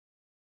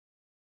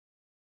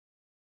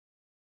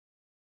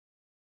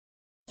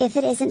If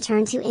it isn't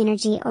turned to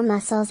energy or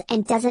muscles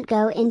and doesn't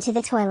go into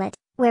the toilet,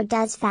 where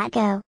does fat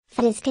go?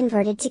 Fat is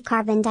converted to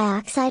carbon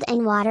dioxide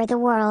and water. The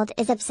world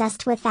is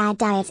obsessed with fad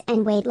diets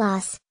and weight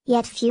loss,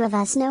 yet few of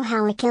us know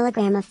how a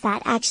kilogram of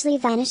fat actually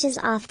vanishes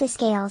off the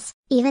scales.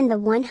 Even the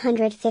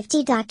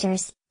 150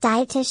 doctors,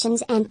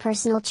 dietitians and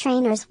personal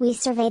trainers we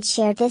surveyed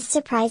shared this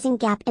surprising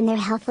gap in their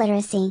health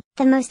literacy.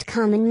 The most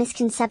common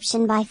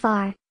misconception by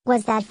far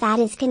was that fat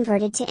is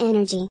converted to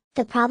energy.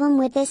 The problem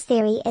with this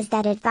theory is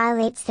that it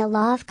violates the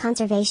law of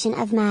conservation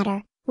of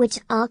matter, which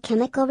all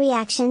chemical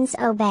reactions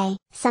obey.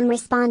 Some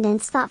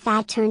respondents thought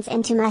fat turns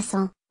into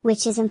muscle,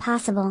 which is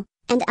impossible,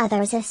 and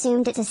others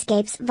assumed it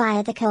escapes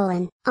via the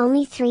colon.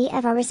 Only 3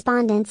 of our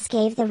respondents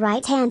gave the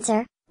right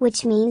answer,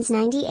 which means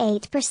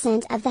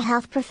 98% of the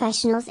health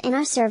professionals in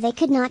our survey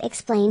could not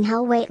explain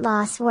how weight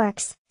loss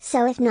works.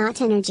 So if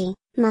not energy,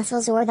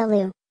 muscles or the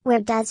loo, where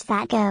does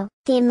fat go?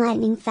 The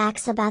enlightening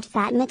facts about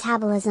fat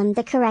metabolism.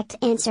 The correct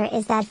answer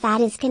is that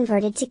fat is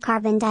converted to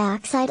carbon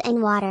dioxide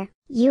and water.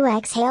 You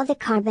exhale the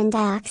carbon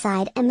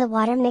dioxide and the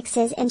water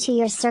mixes into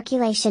your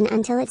circulation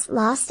until it's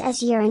lost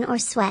as urine or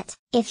sweat.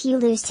 If you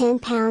lose 10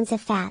 pounds of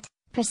fat,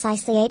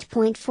 precisely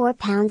 8.4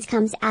 pounds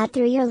comes out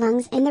through your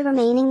lungs and the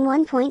remaining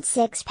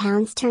 1.6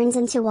 pounds turns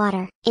into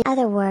water. In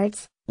other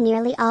words,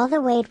 nearly all the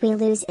weight we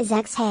lose is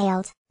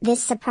exhaled.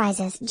 This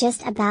surprises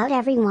just about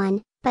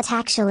everyone, but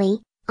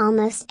actually,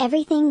 almost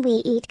everything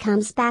we eat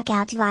comes back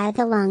out via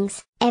the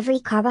lungs. Every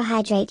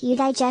carbohydrate you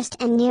digest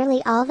and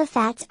nearly all the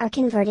fats are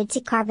converted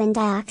to carbon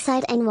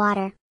dioxide and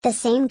water. The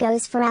same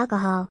goes for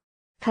alcohol.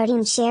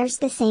 Protein shares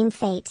the same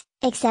fate,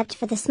 except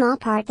for the small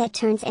part that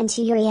turns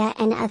into urea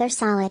and other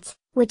solids,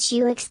 which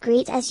you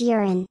excrete as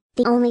urine.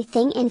 The only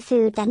thing in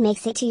food that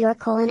makes it to your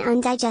colon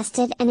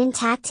undigested and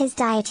intact is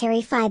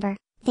dietary fiber.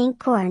 Think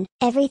corn.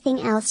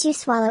 Everything else you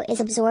swallow is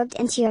absorbed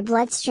into your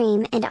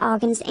bloodstream and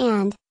organs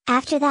and,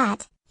 after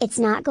that, it's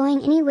not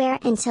going anywhere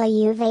until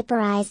you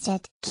vaporized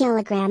it.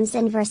 Kilograms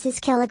in versus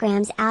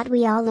kilograms out.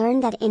 We all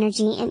learned that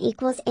energy in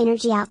equals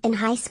energy out in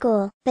high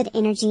school, but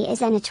energy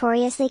is a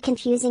notoriously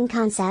confusing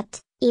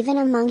concept, even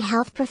among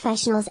health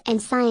professionals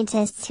and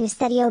scientists who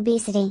study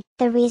obesity.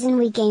 The reason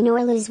we gain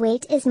or lose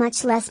weight is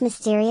much less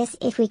mysterious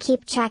if we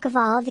keep track of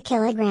all the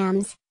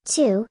kilograms,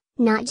 too,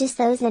 not just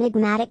those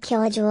enigmatic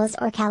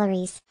kilojoules or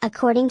calories.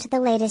 According to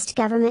the latest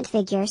government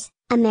figures,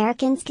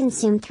 Americans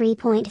consume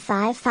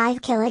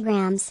 3.55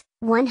 kilograms,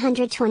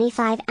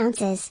 125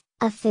 ounces,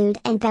 of food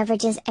and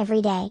beverages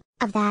every day.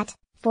 Of that,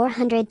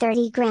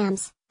 430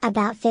 grams,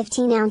 about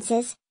 15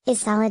 ounces,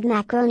 is solid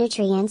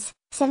macronutrients,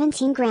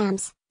 17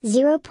 grams,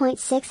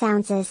 0.6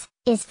 ounces,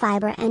 is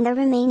fiber, and the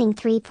remaining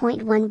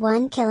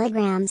 3.11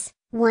 kilograms,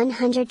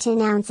 110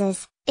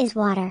 ounces, is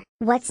water.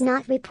 What's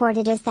not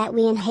reported is that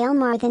we inhale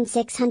more than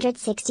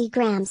 660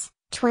 grams,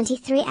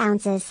 23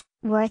 ounces,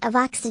 worth of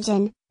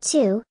oxygen,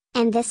 too,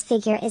 and this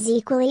figure is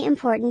equally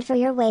important for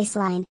your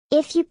waistline.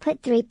 If you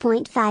put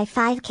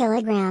 3.55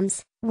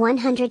 kilograms,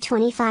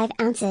 125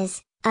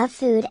 ounces, of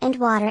food and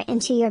water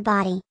into your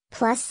body,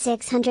 plus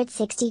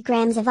 660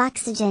 grams of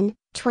oxygen,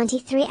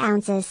 23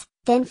 ounces,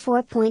 then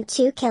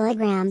 4.2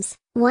 kilograms,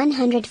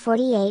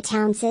 148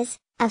 ounces,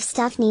 of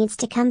stuff needs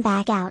to come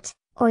back out,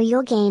 or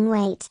you'll gain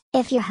weight.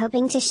 If you're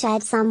hoping to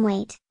shed some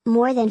weight,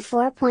 more than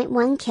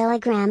 4.1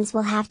 kilograms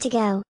will have to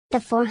go. The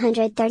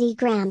 430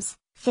 grams,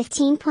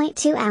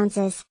 15.2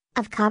 ounces,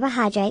 of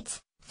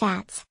carbohydrates,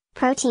 fats,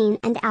 protein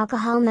and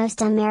alcohol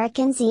most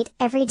Americans eat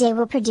every day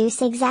will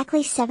produce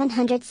exactly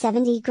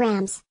 770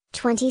 grams,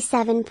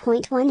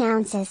 27.1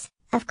 ounces,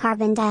 of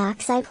carbon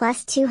dioxide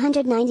plus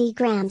 290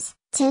 grams,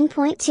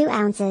 10.2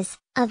 ounces,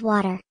 of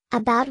water,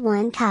 about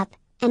 1 cup,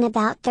 and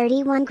about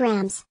 31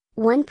 grams,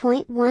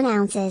 1.1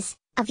 ounces,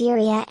 of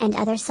urea and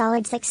other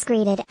solids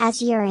excreted as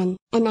urine.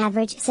 An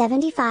average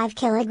 75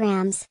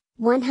 kilograms,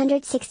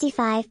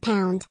 165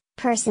 pound,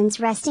 person's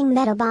resting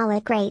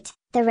metabolic rate,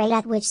 the rate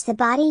at which the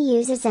body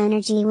uses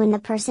energy when the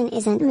person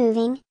isn't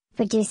moving,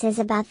 produces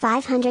about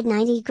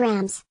 590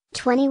 grams,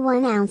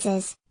 21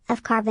 ounces,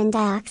 of carbon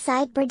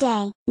dioxide per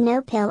day.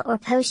 No pill or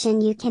potion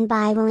you can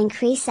buy will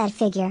increase that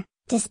figure,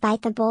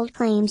 despite the bold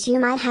claims you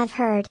might have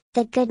heard.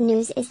 The good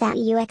news is that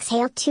you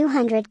exhale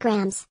 200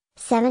 grams,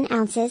 7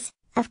 ounces,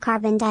 of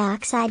carbon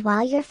dioxide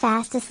while you're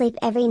fast asleep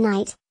every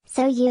night,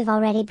 so you've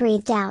already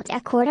breathed out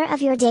a quarter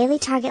of your daily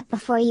target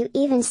before you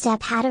even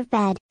step out of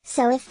bed.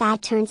 So if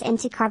fat turns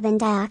into carbon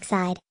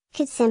dioxide,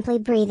 could simply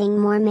breathing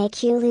more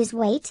make you lose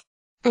weight?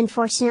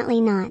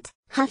 Unfortunately not.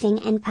 Huffing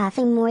and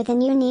puffing more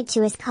than you need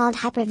to is called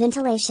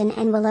hyperventilation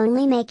and will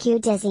only make you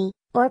dizzy,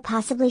 or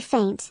possibly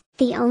faint.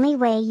 The only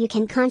way you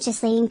can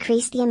consciously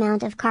increase the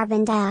amount of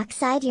carbon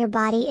dioxide your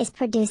body is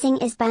producing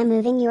is by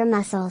moving your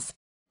muscles.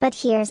 But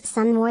here's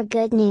some more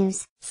good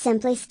news.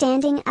 Simply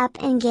standing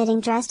up and getting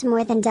dressed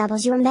more than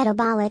doubles your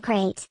metabolic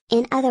rate.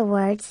 In other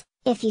words,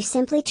 if you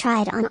simply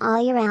tried on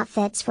all your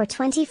outfits for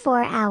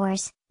 24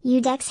 hours,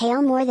 you'd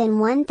exhale more than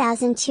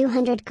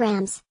 1,200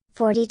 grams,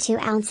 42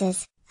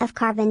 ounces, of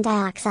carbon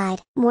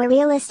dioxide. More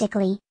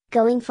realistically,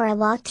 going for a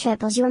walk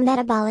triples your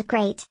metabolic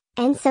rate,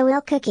 and so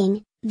will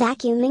cooking,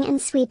 Vacuuming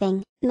and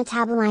sweeping,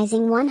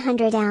 metabolizing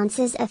 100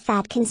 ounces of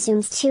fat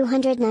consumes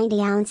 290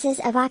 ounces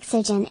of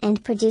oxygen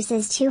and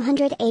produces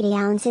 280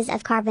 ounces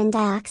of carbon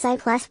dioxide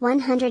plus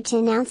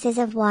 110 ounces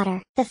of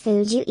water. The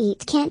food you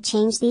eat can't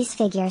change these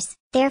figures.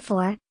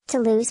 Therefore, to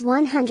lose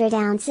 100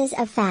 ounces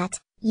of fat,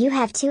 you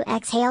have to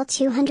exhale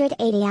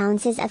 280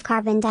 ounces of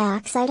carbon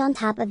dioxide on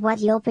top of what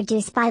you'll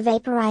produce by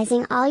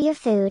vaporizing all your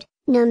food,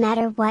 no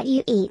matter what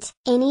you eat.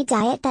 Any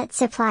diet that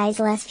supplies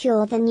less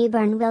fuel than you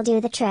burn will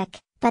do the trick.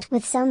 But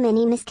with so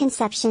many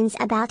misconceptions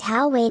about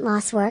how weight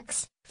loss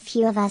works,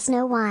 few of us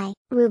know why.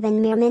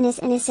 Ruben Meerman is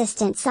an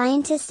assistant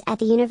scientist at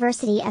the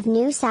University of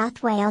New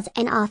South Wales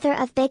and author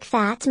of Big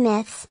Fat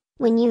Myths: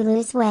 When You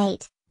Lose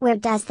Weight, Where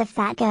Does the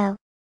Fat Go?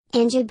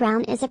 Andrew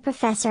Brown is a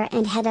professor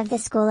and head of the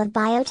School of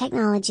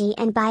Biotechnology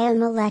and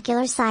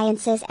Biomolecular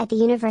Sciences at the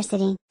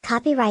university.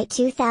 Copyright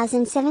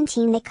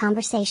 2017 The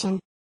Conversation.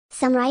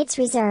 Some rights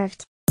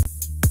reserved.